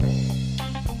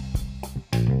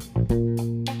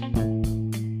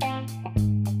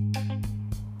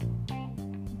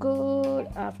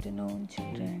afternoon,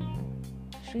 children.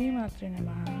 Shri Matre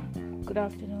Namaha. Good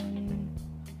afternoon.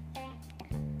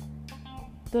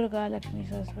 Durga, Lakshmi,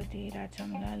 Saraswati,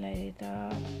 Rachamla,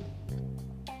 Lalita,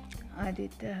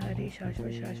 Aditya, Hari,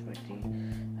 Shashwati,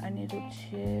 Anirudh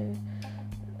Shiv,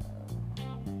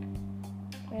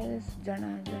 where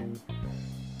Janardhan,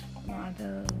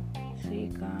 Madhav,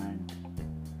 Srikant,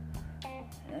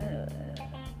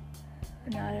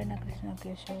 Narayana Krishna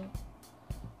Keshav.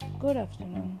 Good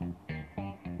afternoon.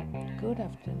 Good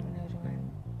afternoon,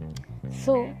 everyone.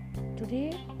 So,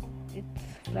 today it's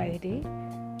Friday.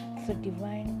 It's a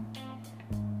Divine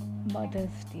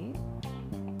Mother's Day,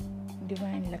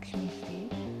 Divine Lakshmi's Day.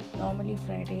 Normally,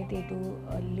 Friday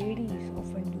ladies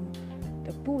often do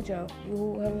the puja.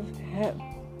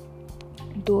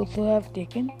 Those who have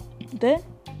taken the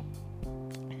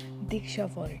diksha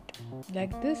for it,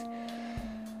 like this.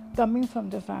 Coming from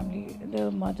the family,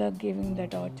 the mother giving the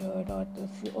daughter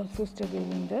or sister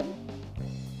giving the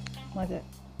mother.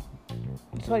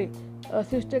 Sorry, a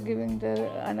sister giving the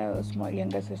small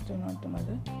younger sister, not the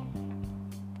mother.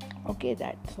 Okay,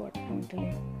 that's what I'm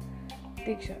telling.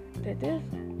 Diksha. That is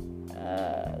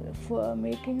for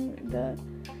making the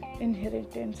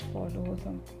inheritance follow or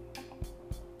something.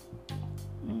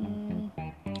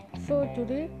 So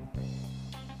today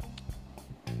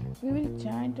we will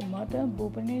chant Mother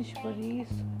Bhubaneshwari's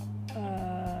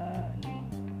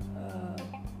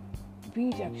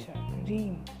Bijakshar,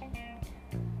 Reem.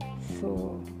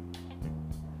 So,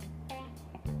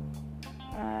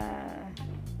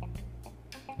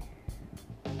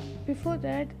 before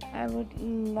that, I would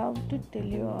love to tell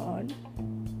you all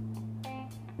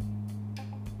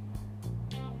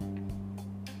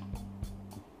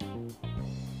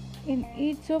in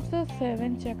each of the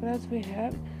 7 chakras we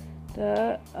have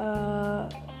the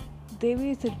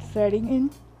Devi is residing in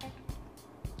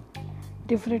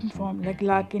different form, like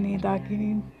Lakini,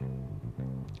 Dakini,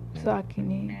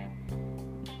 Sakini,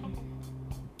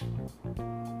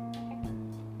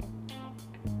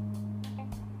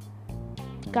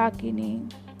 Kakini,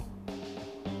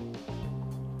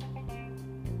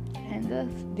 and the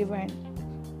Divine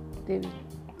Devi,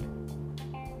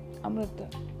 Amrita,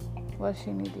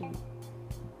 Varshini Devi.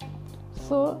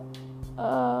 So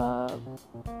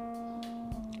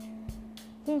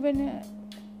when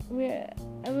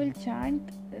I will chant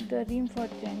the Reem for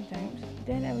 10 times,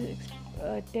 then I will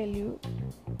tell you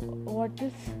what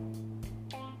is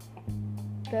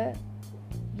the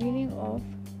meaning of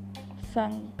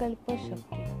Sankalpa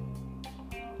Shakti.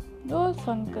 Those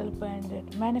Sankalpa and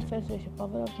that manifestation,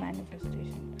 power of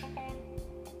manifestation.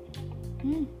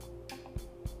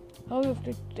 How you have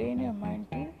to train your mind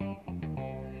to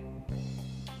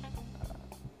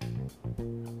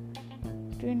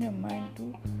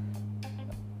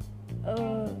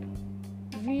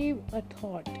weave a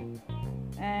thought,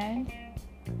 and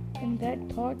in that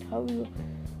thought how you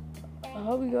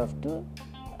have to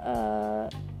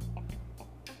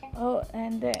how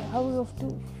you have to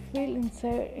feel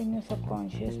inside in your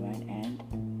subconscious mind, and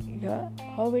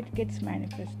how it gets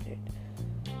manifested.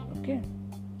 Okay,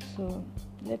 so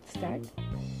let's start.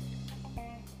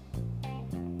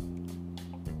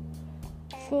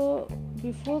 So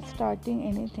before starting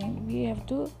anything, we have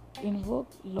to invoke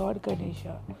Lord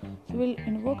Ganesha. So we'll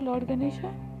invoke Lord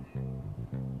Ganesha.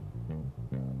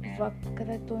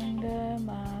 Vakratunda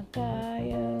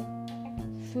Makaya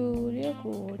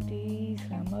Suryakoti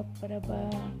Samaprabha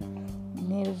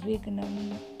Nirvignam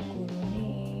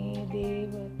Kurune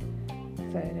Deva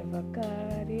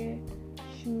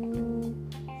Sarvakaryeshu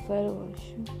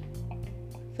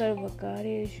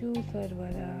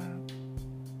Sarvada.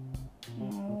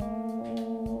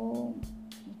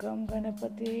 Gam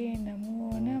Ganapati Namo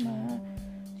Namah,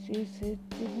 Shri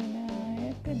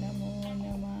Siddhivinayak Namo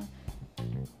Namah,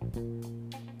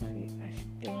 Shri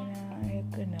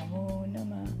Ashtavinayak Namo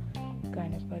Namah,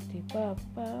 Ganapati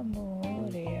Papa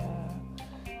Moria.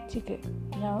 Okay,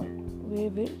 now we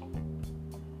will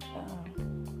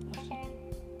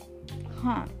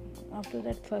after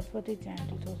that Saraswati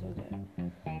chant is also there.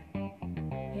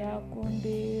 Ya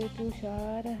Kundi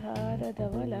Tushara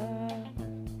Dhavala,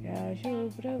 Ya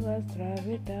Shubhra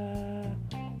Vastravita,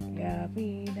 Ya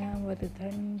Veena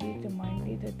Vadhandita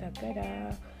Mandita Takara,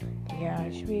 Ya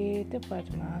Shveta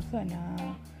Padmasana,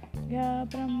 Ya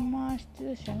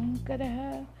Brahmashtra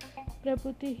Shankaraha,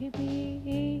 Prabhutihi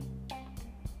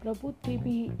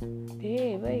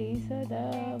Devai Sada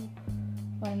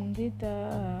Vandita,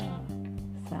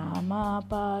 Sama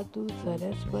Patu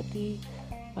Saraswati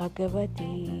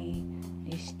Bhagavati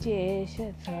Nishchesha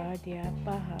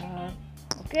Sadhyapaha.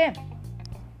 Okay,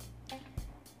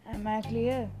 am I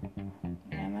clear?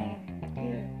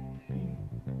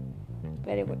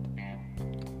 Very good.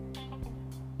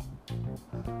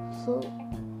 So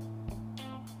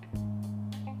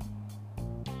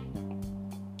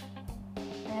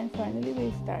and finally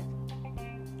we start.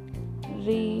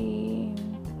 Reem,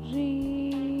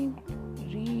 reem,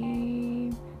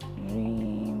 reem,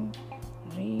 reem,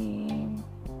 reem,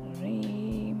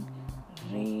 reem,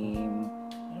 reem,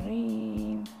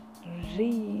 reem,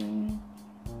 reem,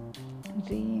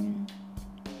 reem.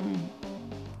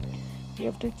 You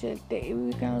have to check.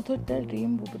 We can also tell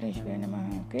Reem Bhubaneswari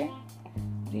Namaha. Okay.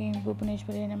 Reem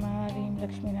Bhubaneswari Namaha. Reem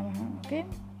Lakshmi Namaha. Okay.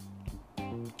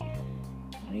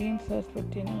 Reem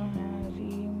Saraswati Namaha.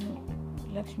 Reem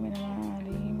Lakshmi Namaha.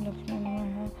 Reem Lakshmi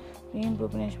Namaha. Reem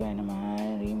Bhubaneswari Namaha.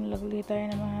 Reem Lalitaya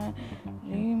Namaha.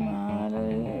 Reem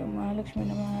Mahalakshmi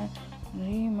Namaha.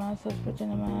 Reem Ma Saraswati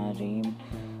Namaha. Reem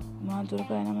Ma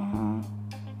Durga Namaha.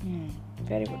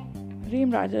 Very good.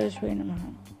 Reem Rajeshwari Namaha.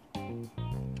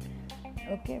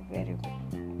 Okay, very good.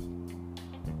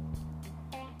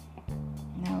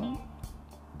 Now,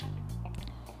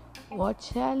 what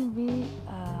shall we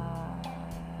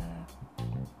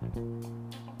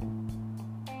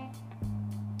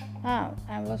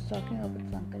I was talking about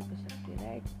Sankalpa Shakti,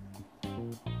 right?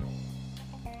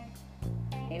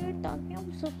 We were talking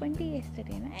about Supandi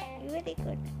yesterday, right? Very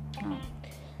good.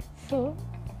 So,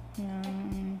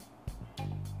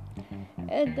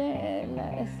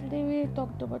 yesterday we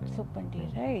talked about Supandi,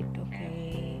 right?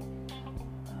 Okay.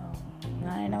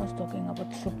 Narayana was talking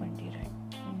about Supandi, right?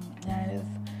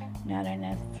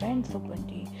 Narayana's friend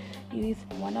Supandi. He is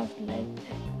one of the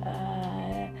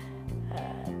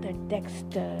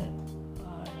Dexter,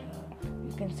 or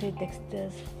you can say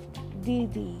Dexter's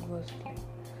Didi was like.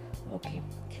 Okay.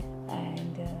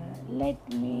 And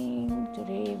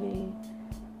today we'll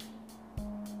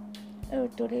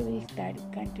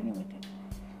continue with it.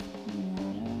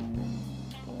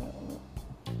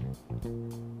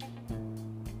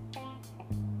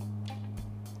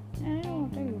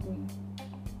 What are you doing?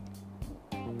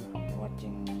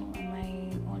 Watching my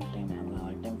all-time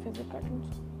favorite cartoons?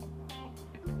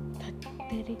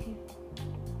 तेरे की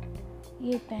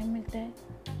ये time मिलता है?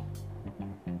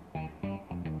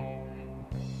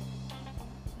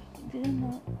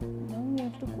 Now we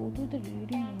have to go to the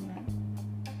reading room, man.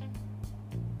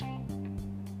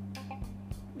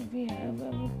 We have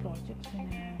our projects in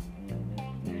hand.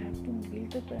 We have to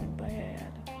build up an empire.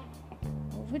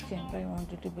 Which empire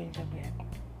wanted to build up yet?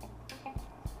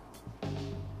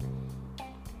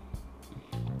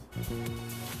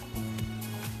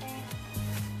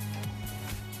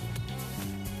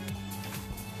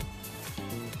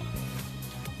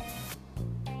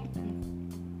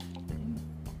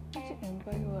 Which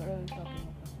empire you are talking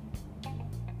about?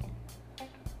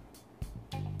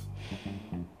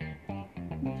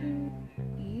 मुझे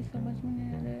ये समझ में नहीं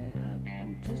आ रहा है आप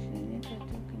interest लेने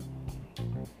चाहते हो कि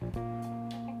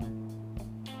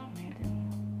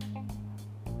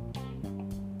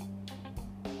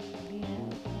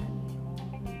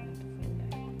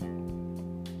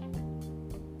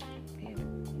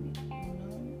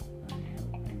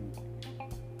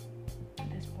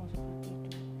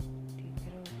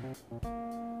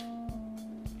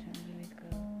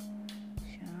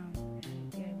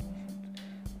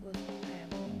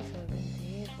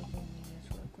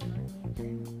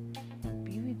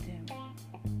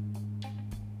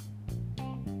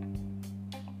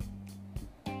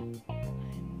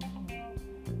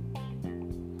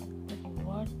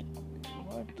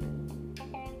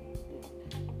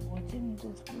watching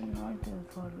this will not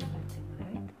for everything,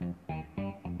 right?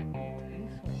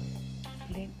 So,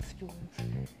 slang students,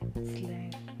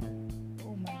 slang.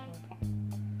 Oh my god.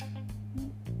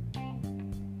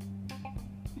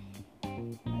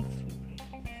 My favorite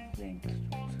slang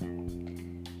students.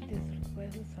 This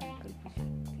requires a Sankalpa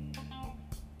Shakti.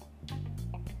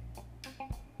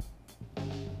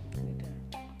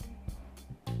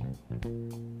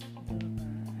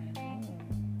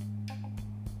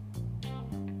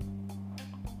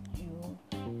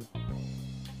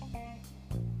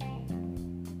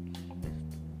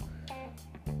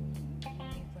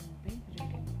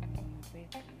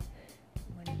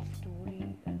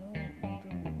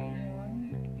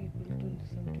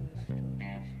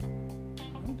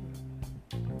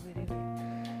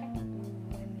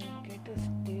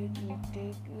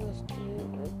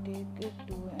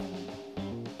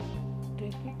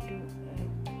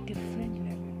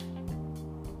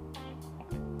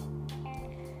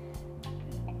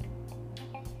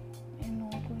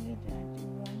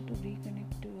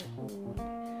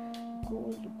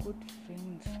 Good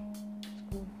friends,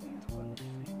 school friends, college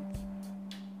friends,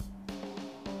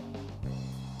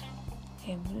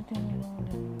 everything around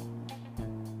them.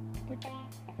 But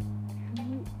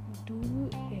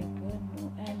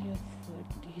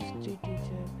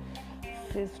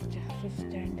fifth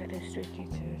standard history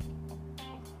teacher.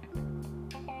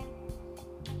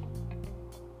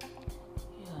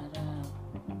 Your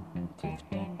fifth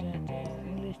standard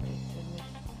English teacher,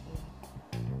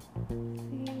 Miss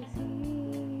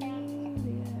Cecilia.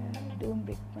 Don't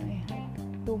break my heart.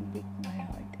 Don't break my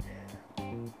heart.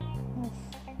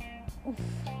 Oof.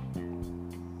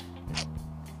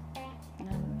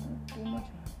 Too much.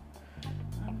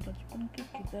 हम बचपन की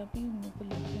किताब ही मुँह पे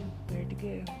लेके बैठ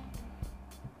गए.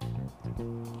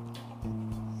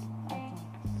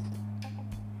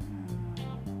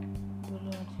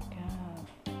 बोलो आज क्या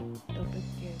टॉपिक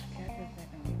क्या चर्चा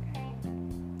करने का है.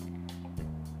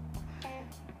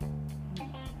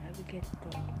 I will get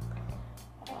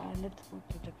let's move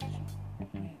to the question.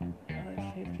 My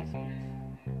favorite space.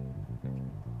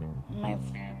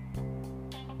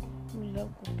 You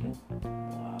love cooking?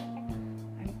 Wow,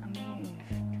 I'm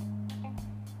amazed.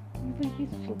 You will be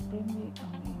supremely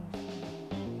amazed.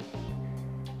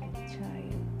 The chai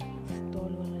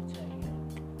stall wala chai.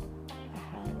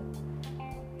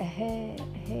 Hey.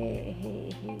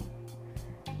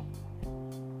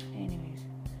 Anyways,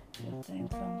 your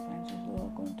friends from Francis who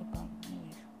are going to come.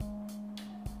 Anyways,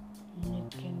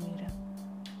 Nick and Mira.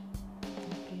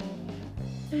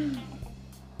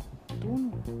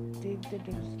 Don't take the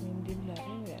devil's name, they will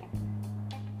arrive here.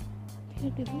 They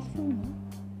are devils too, no?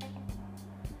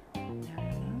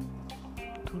 Narana,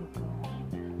 Durga.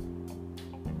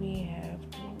 We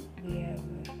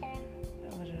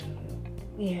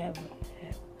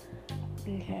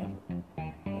have a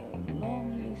long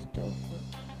list of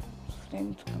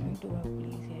friends coming to our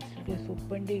place. Yesterday,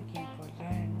 Supande came for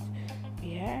lunch. We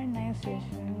had a nice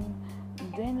session.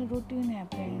 Then a routine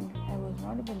happened. I was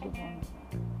not able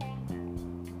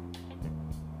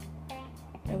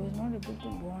to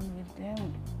bond with them.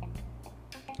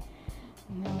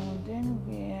 Now then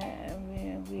we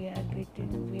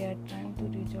are trying to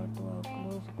reach out to our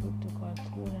close group to call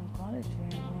school and college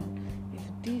friends. If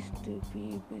these two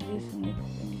people, this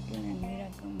Nikhil and Meera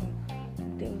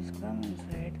they will come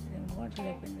inside, then what will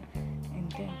happen? And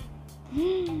then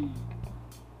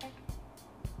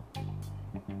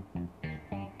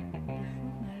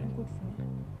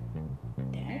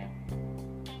Dad,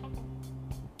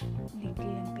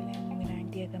 little uncle and Meera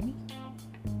auntie are coming.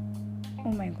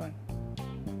 Oh my God.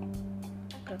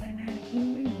 Karan had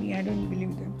emailed me. I don't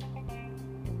believe them.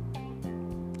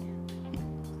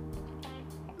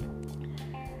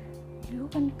 You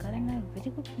and Karan are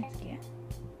very good friends, yeah?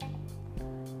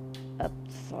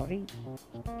 Sorry.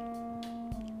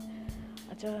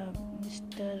 Acha,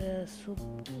 Mr.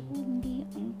 Supundi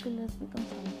uncle has become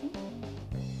something.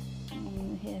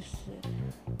 Yes,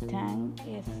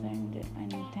 and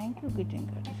thank you,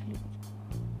 Gitanka.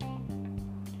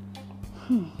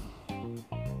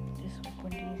 This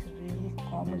Supundi is really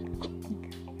comic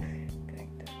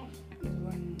character.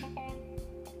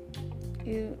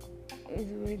 Is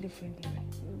very different.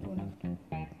 You don't have to.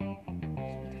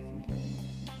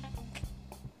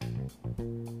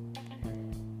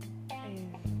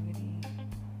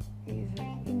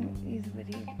 Is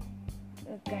very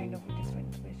kind of a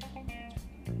different person.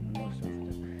 Most of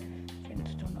the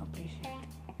friends don't appreciate.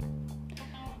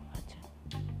 अच्छा,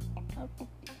 आपको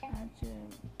आज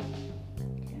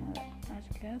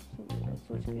क्या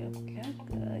सोच के आप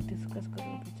क्या discuss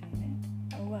करोगे kitchen में?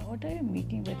 What are you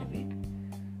making, by the way?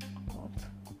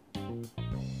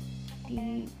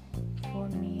 Tea for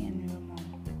me and your mom,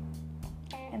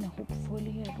 and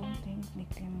hopefully I don't think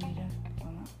Nikhil and Meera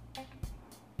gonna.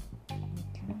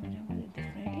 Nikhil and Meera will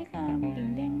definitely come.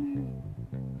 Ding ding.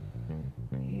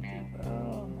 ये देखो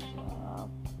मतलब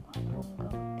हम लोग का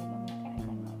hotel में क्या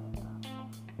करना होगा,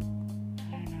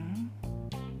 है ना?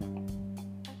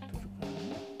 Durga.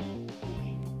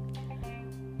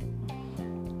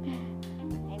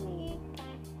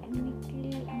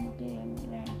 Nikhil uncle and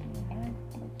Meera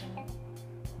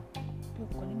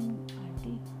calling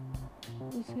auntie.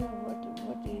 We say what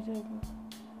is it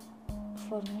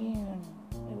for me and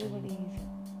everybody is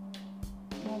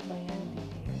not by auntie.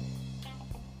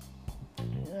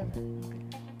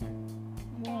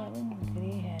 You are having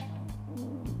grey hair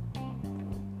now.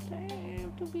 Try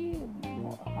to be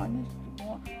honest,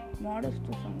 modest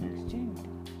to some extent.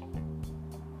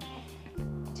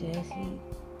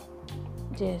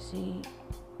 Jesse,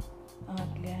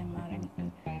 अगले हमारे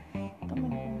come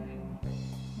on.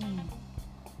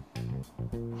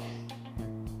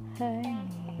 Hi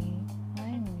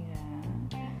Meera.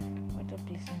 What a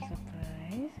pleasant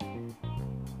surprise.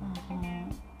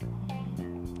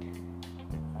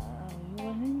 You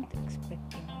weren't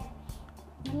expecting.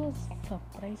 Your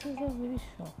surprises are very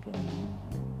shocking.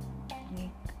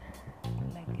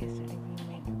 Like yesterday we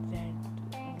made that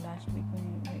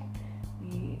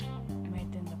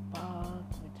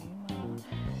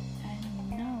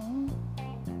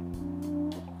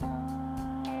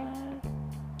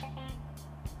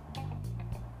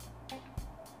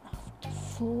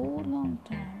so long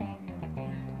time I was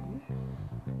going through.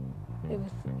 It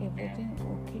was everything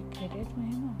okay? खैरियत में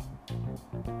है ना?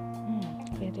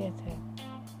 खैरियत है.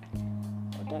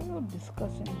 What are you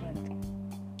discussing, Brandy?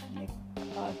 Like,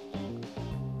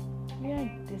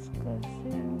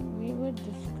 we were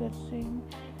discussing.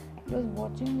 I was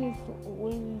watching this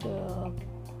old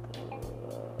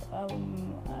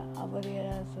our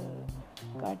era's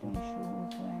cartoon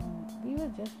shows, and we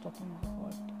were just talking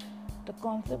about the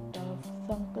concept of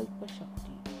Sankalpa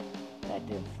Shakti, that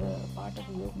is part of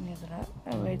Yog Nidra,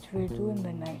 which we do in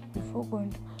the night before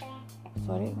going to,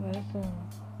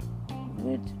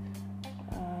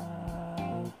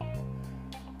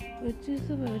 which is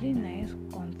a very nice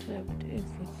concept if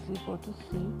we go to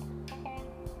sleep.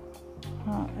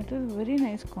 It is a very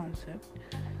nice concept.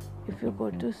 If you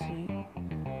go to sleep,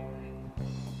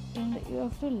 you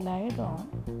have to lie down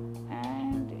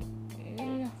and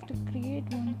you have to create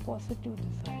one positive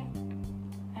desire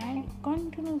and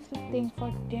continuously think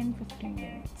for 10-15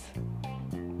 minutes.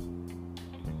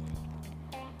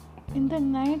 In the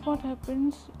night, what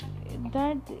happens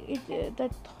that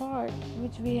that thought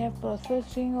which we are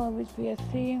processing or which we are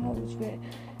seeing or which we are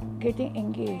getting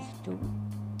engaged to,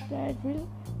 that will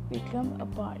become a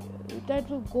part, that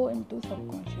will go into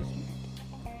subconscious mind.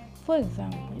 For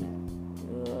example,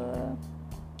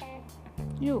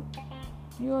 you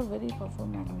are very powerful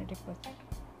magnetic person.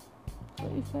 So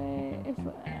if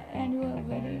and you are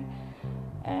very,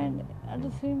 and at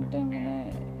the same time when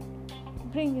I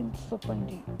bring in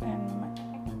Supandi and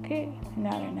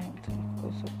Narayana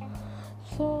also.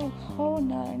 So how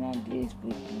Narayana deals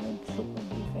with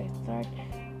Supandi, if I start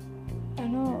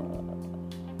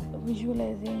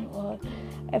visualizing, or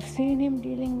I've seen him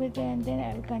dealing with it, and then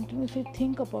I'll continuously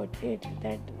think about it,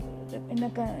 that in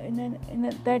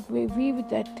that way, weave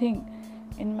that thing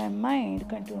in my mind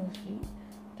continuously,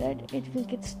 that it will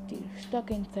get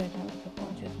stuck inside my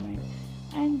subconscious mind,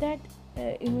 and that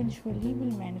eventually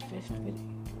will manifest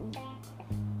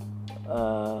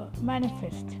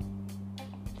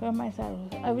for myself.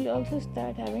 I will also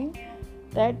start having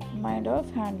that mind of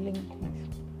handling things.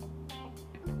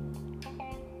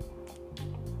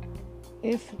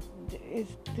 If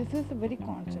this is a very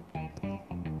concept,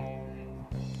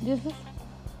 this is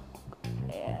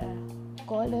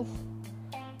called as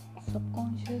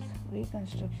subconscious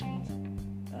reconstructions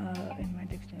in my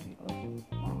dictionary also.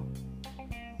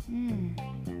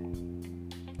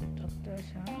 Dr.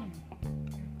 Shah.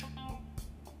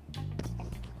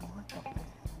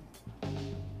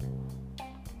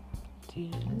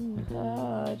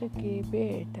 दिलहार के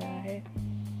बेटा है.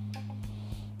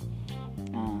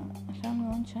 Sham, you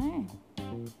want chai?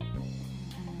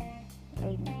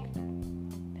 I'll make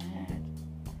that.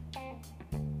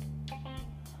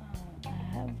 I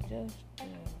have just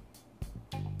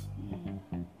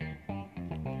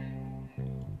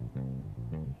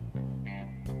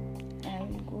I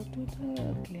will go to the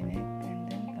clinic and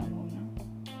then come home now.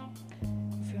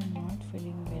 If you're not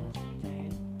feeling well,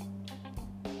 child,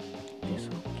 it's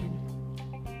okay.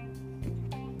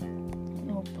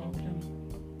 No problem.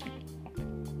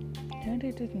 That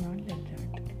it is not like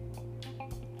that.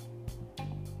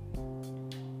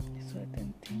 Certain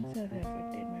things are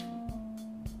affected, man.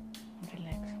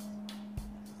 Relax.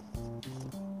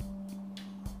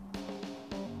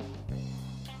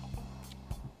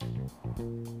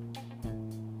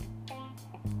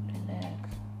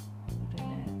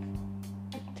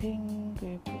 Think,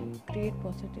 create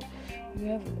positive. You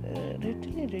have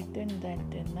literally written that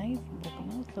nice book,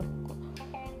 no?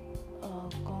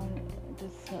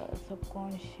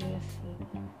 Subconscious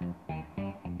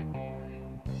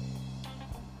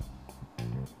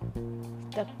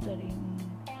structuring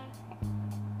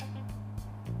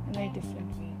in a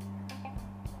different way.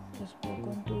 I've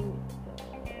spoken to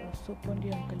Supandi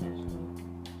uncle as well.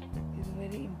 He's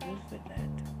very impressed with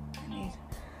that, and he's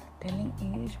telling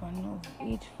each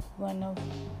one of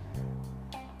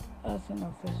us an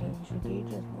officer, we should read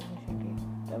this book, we should read.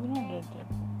 I have not read that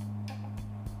book.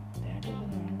 That is a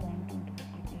non-quantum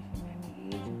multiplication, and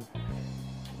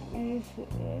he is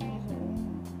in his own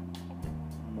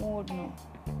mode now.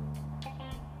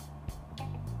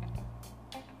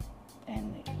 And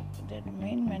that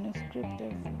main manuscript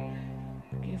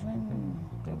I've given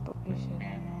the publisher,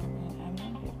 and I'm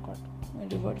not yet got a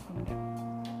reward from them.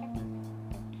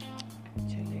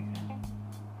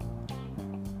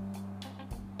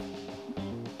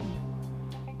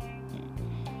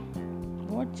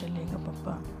 What चलेगा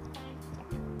पापा?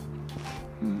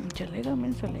 चलेगा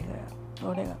means चलेगा यार,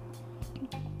 दौड़ेगा.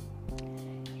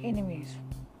 Anyways,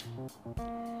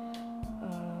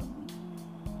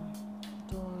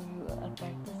 so you are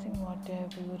practicing what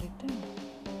have you written?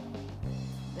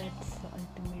 That's the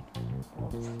ultimate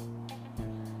pause.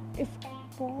 If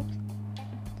pause,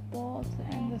 pause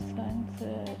and the sons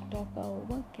talk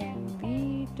over, can we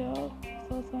talk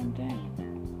for some time?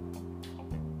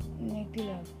 Make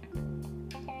love.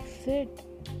 Sit.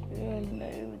 There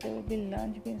will be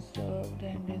lunch being served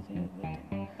and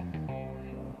everything.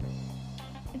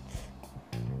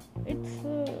 It's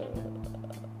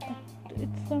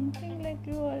it's something like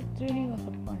you are training your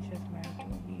subconscious mind to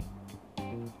be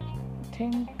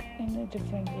think in a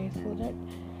different way, so that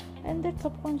and that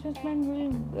subconscious mind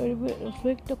will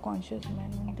reflect the conscious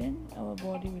mind, and then our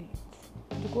body will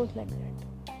it goes like that.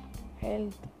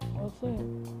 Health also.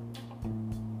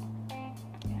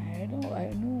 I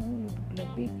know you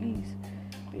love biggies,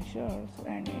 pictures,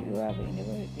 and you have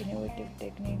innovative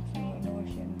techniques, new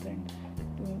innovations, and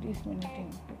doing this many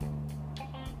things.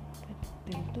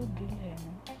 दिल तो दिल है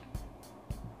ना.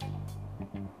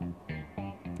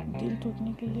 दिल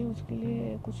टूटने के लिए उसके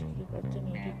लिए कुछ करते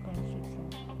नहीं. Reconstruction.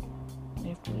 You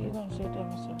have to reconstruct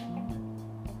yourself.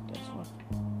 That's what.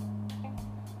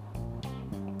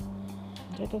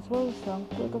 That is why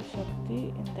Sankalp Shakti.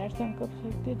 In that Sankalp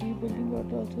Shakti, rebuilding what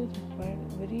also is required.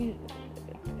 Very.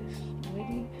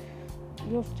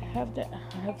 You have to have the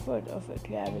effort of it.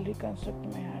 I will reconstruct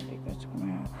my heart.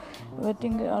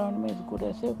 Everything around me is good.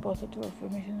 ऐसे positive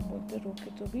affirmation बोलते रोके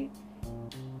तो भी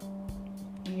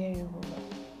ये होगा.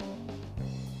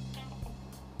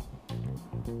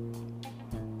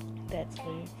 That's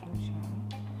very true.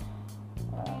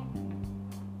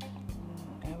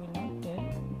 I will not tell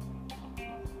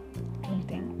one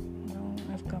thing. Now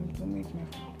I've come to meet my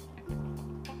friend.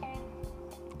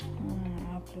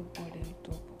 आप लोग बड़े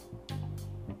तो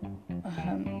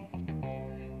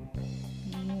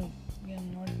we are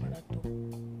not बड़ा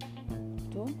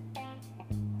तो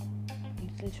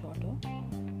little short हो,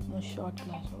 no short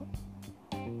class हो.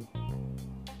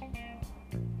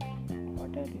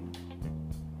 What are you?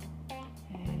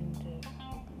 And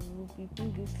you people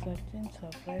give certain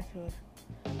surprise or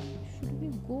should we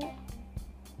go?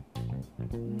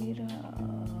 मेरा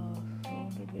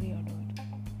sounded very adult.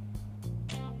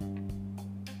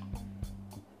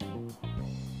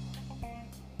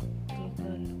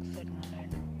 Looks at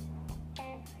Narayana.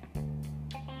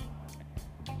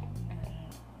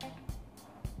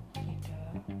 Peter,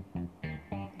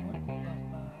 what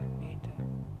Papa, Peter?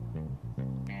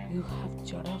 You have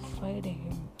justified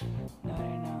him,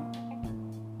 Narayana.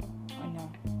 Anna,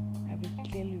 I will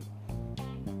kill you.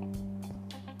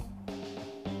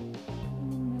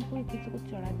 कोई किसी को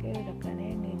चढ़ा के रखा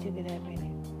नहीं, नीचे गिरा भी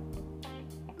नहीं.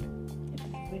 It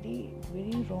is very,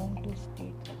 very wrong to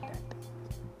state like that.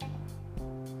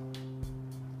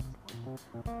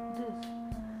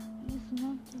 This is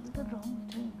not the wrong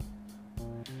thing.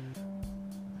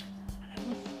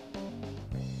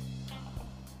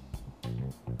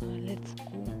 Let's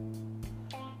go.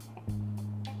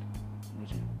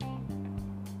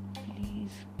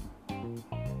 Please.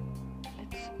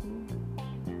 Let's go.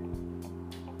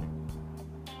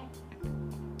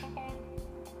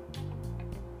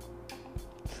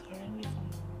 Suddenly,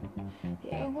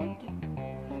 yeah, what?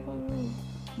 How are you,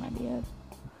 my dear?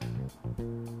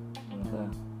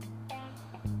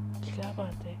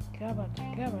 क्या बात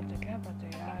है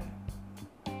यार.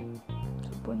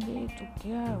 सुपुंजी तो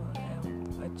क्या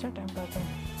अच्छा टाइम पास है.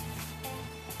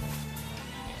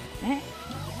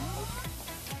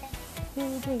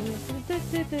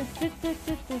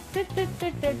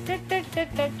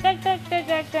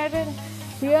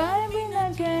 प्यार बिना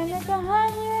चैन कहाँ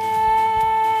है,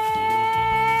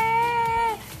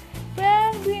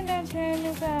 प्यार बिना चैन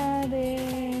का दे.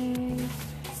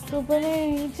 सुपने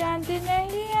चांद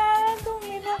नहीं यार तुम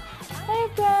ना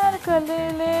प्यार कर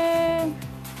ले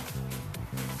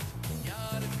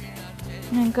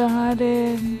कहाँ रे.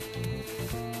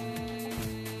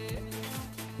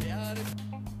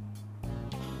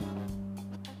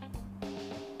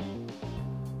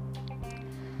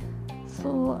 So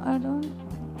I don't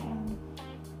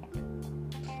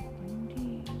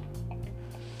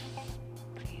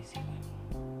crazy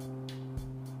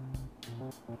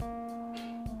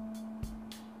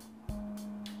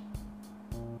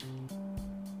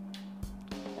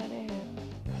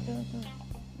I don't know.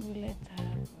 Let's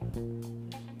have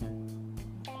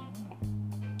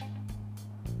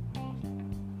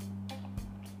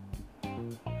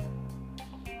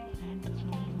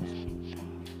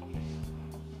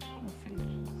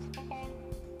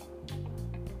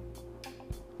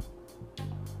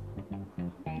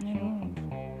I don't.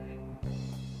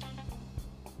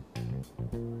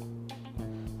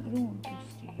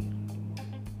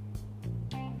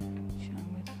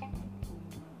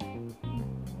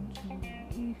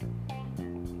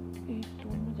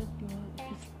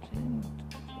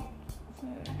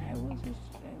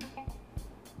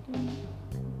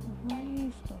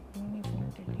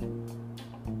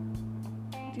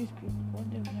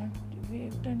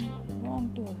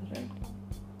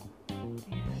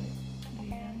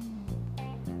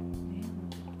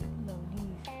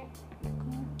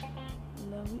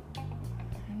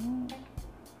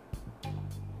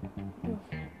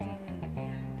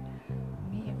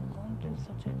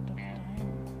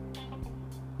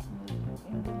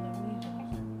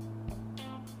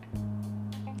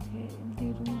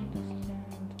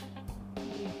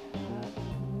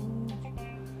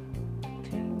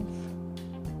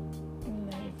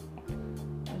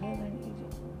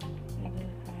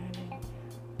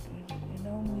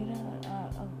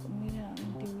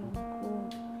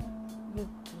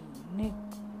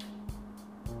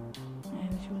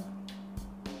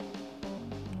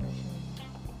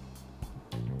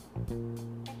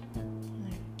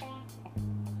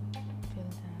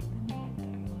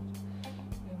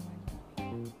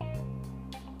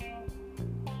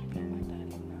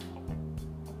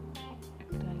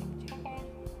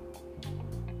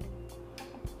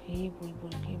 ये बोल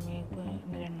बोल के मेरे को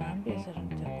मेरा नाम भी ऐसा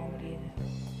रखता है कॉमेडी है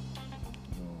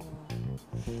जो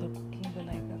सबकी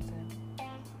भलाई करता है,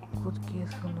 खुद के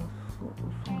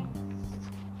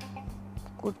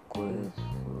खुद को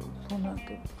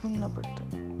सुनना पड़ता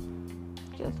है।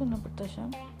 क्या सुनना पड़ता है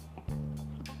शाम?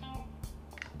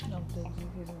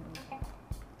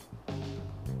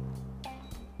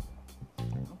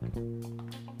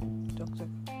 डॉक्टर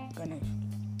गणेश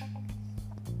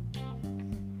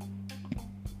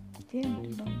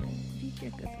जी क्या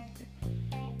कर सकते हैं?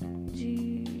 जी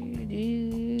जी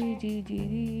जी जी जी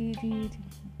जी जी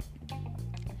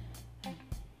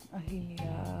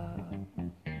Ahilya.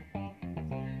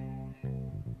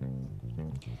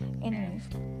 Anyways,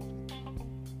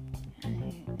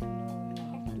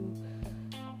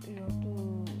 you have to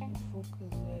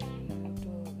focus. You have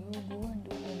to go and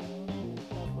do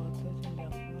the process in the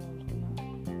afternoon.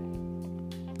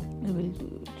 You will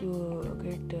to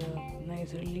get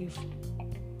nice relief.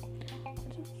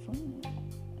 Just fun.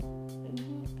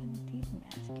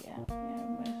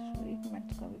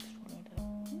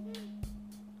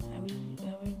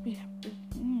 I will be happy.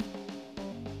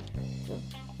 So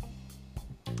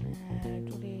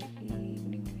today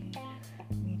evening में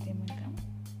meet him and come,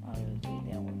 or else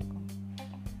they won't come.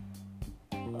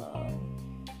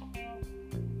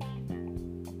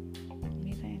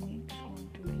 Meera and I just want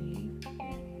to leave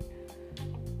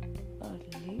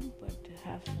early, but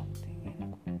have something and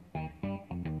go.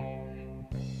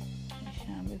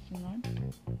 Sham is not.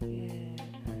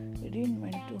 He didn't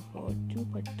meant to hurt you,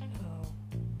 but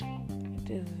it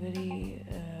is very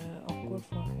awkward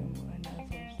for him and us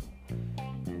also,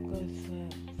 because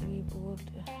we both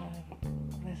are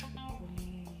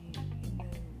respectfully in a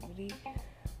very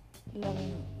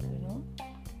loving,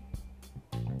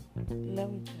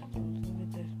 love each other also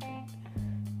with respect,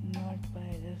 not by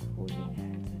just holding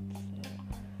hands.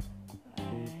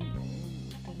 And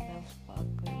the love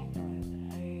sparkle in your eyes.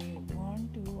 I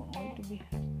want you all to be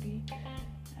happy,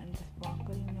 and the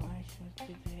sparkle in your eyes should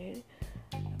be there.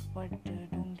 But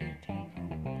don't get him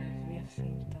wrong, because we have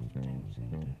seen tough times in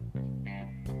that.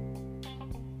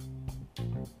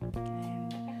 And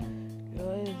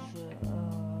yours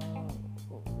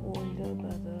older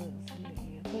brother,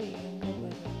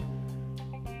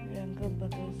 younger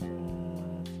brother's son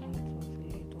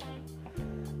सोचले तो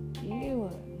ये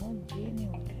हुआ ना, ये नहीं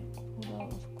होता है, थोड़ा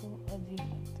उसको अजीब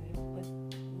लगता है,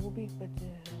 वो भी एक बच्चे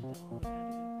है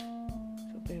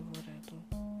छुपे हो रहा है, तो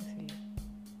इसलिए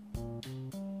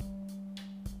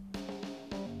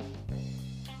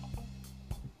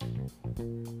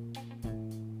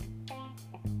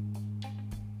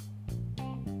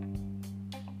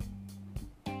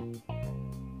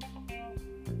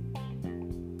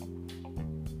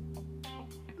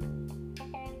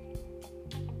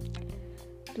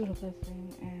to the person,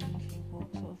 and she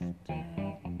walks off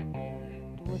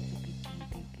towards the kitchen,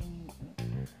 taking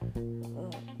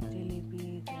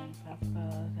jalebis and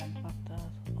fafras and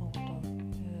patas out of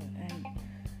and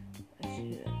she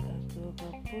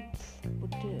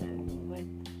put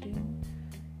wetting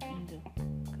in the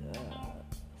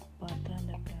pata and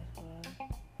the casserole.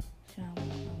 Sham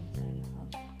comes and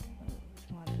hugs his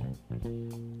mother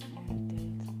and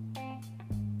tells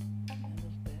the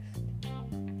best.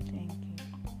 Thank you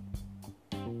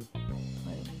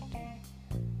for everything,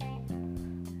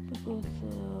 because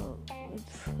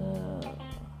it's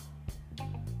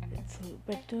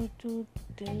better to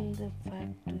tell the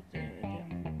fact to them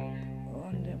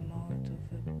on the mouth of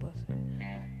a person,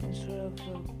 instead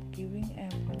of giving an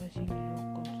apology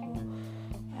look also.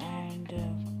 And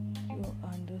you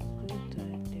understood the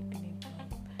technique of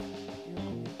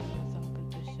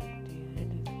Sankalpa Shakti.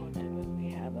 That is, whatever we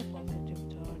have a positive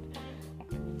thought,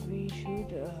 we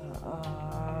should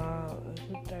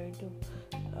try to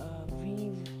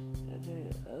weave the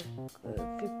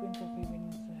sequence of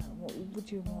events which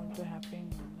you want to happen in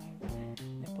life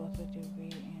in a positive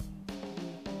way, and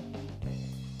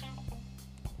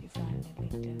he finally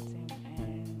tells him,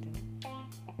 and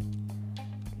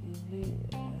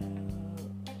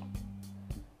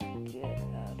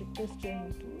request him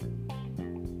to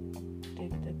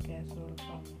take the casserole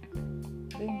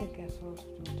bring the casseroles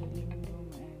to the living room,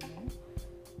 and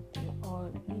they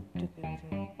all eat together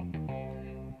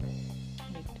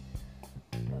with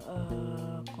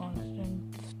constant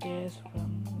stares from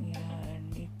Meera and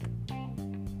Nick,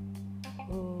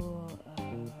 who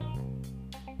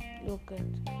look at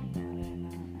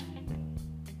Narayana and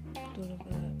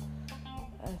Durga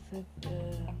as if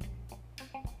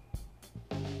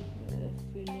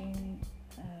feeling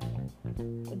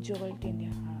a jolt in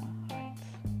their hearts.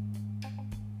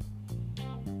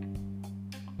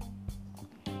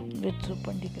 with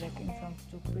Supandi cracking some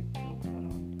stupid jokes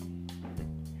around,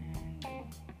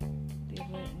 and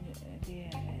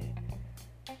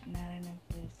Narayana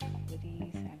feels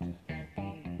very satisfied.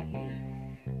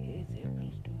 He is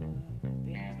able to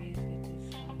win peace with his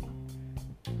son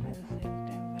at the same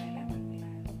time while having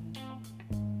lunch,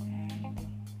 and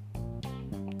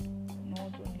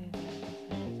not only that,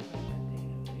 he's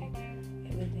satisfied that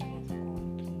everything has gone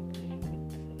smoothly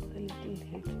with a little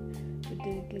hitch, with a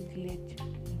little glitch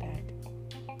in that,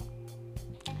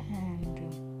 and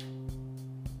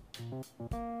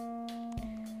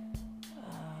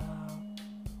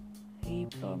he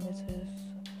promises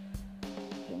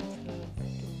himself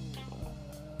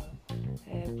to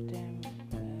help them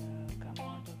come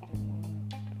out of the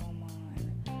trauma and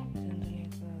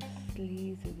Chandrika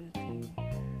sleeves everything,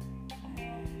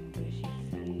 and she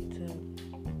feels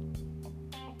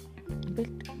a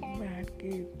bit bad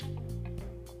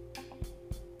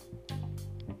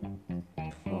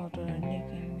for Nick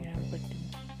and Mira, but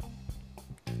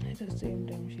at the same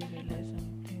time she realizes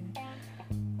something,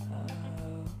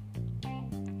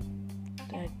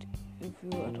 that if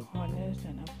you are honest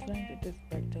and upfront, it is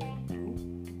better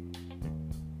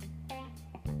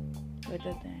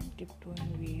than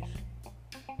tiptoeing ways.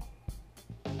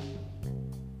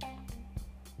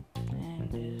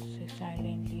 And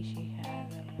silently she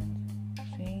has her lunch,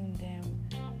 seeing them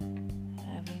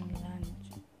having lunch.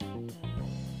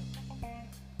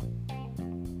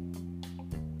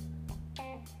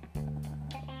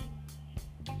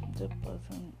 The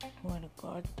person who had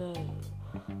got the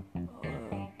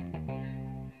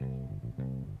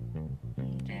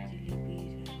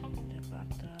jalebis and the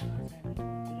patas and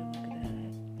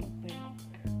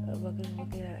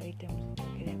वगैरह items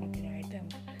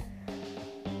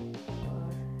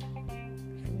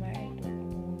smiled on the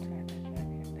moon and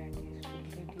that he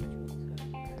secretly chose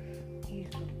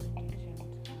ease of the nation's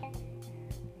family,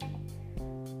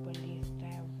 but these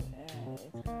times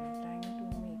it's trying to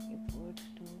make efforts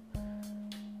to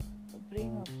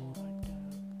bring about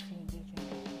changes in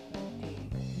the society,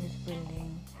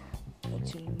 misbuilding the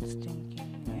children's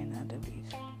thinking and other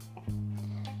ways.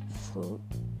 So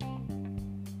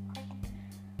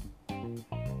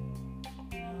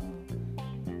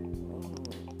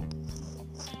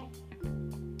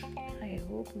I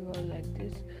hope you all like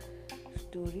this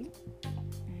story,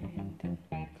 and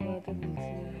further we'll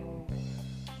see how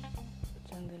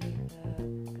Chandrika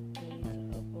tells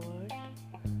about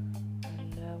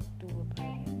love to her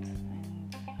parents,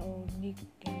 and how Nick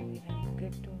and Mira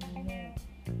get to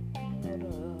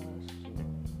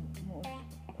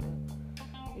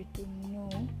know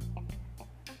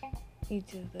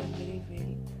each other very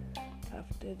well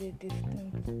after they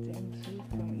distance themselves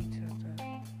from each other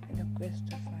in a quest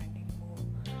of finding more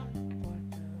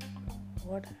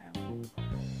what happened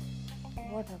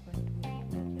to them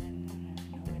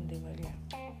when they were young.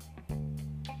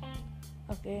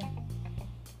 Okay,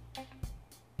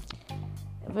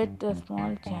 with a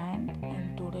small chant,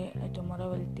 and tomorrow I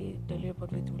will tell you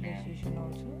about visualization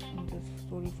also in this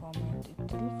story format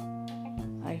itself.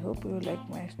 I hope you like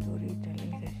my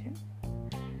storytelling session.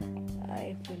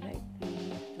 If you like,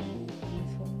 please do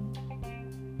listen,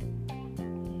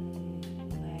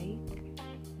 like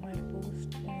my post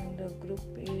on the group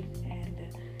page and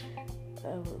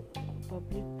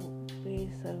public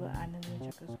page server Anand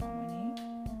Chakaswamini,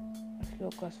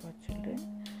 Slokas for Children.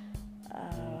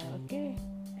 Okay,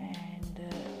 and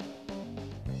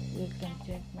you can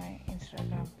check my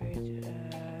Instagram page,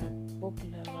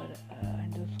 poplover_.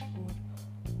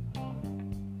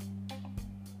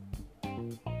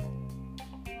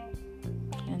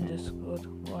 Underscore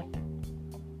what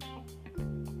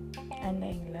and I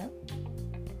love.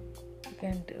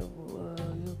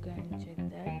 You can check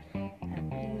that, and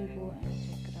please go and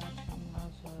check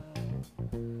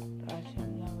Raj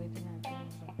Shamla with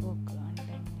another book,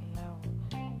 Undying Love,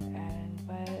 and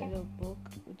buy the book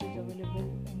which is available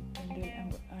in Kindle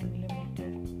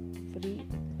Unlimited free.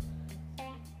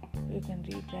 You can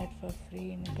read that for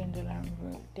free in Kindle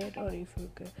Unlimited, or if you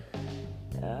can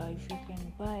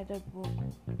buy that book,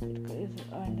 it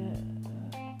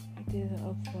is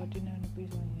of 49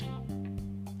 rupees only.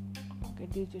 Okay,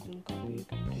 digital copy you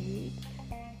can read,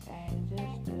 and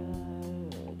just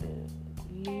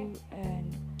leave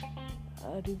and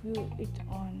review it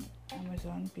on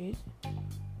Amazon page.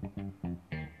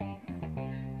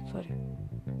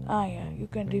 You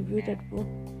can review that book.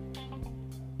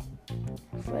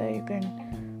 So you can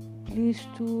please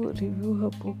to review her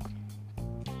book.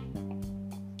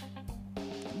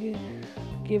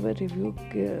 Give a review,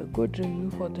 good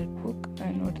review for that book.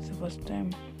 I know it's the first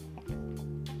time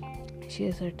she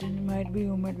has written.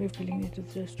 You might be feeling that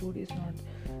the story is not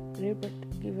great,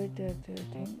 but give it the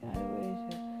thing.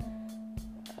 Otherwise,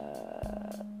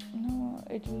 no,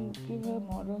 it will give a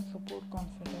moral support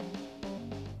confidence.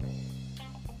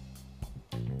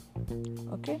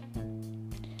 Okay,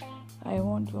 I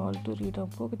want you all to read a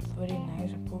book. It's very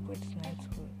nice book. It's nice,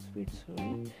 sweet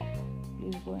story.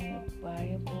 Please go and buy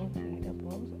a book, read a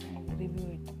book,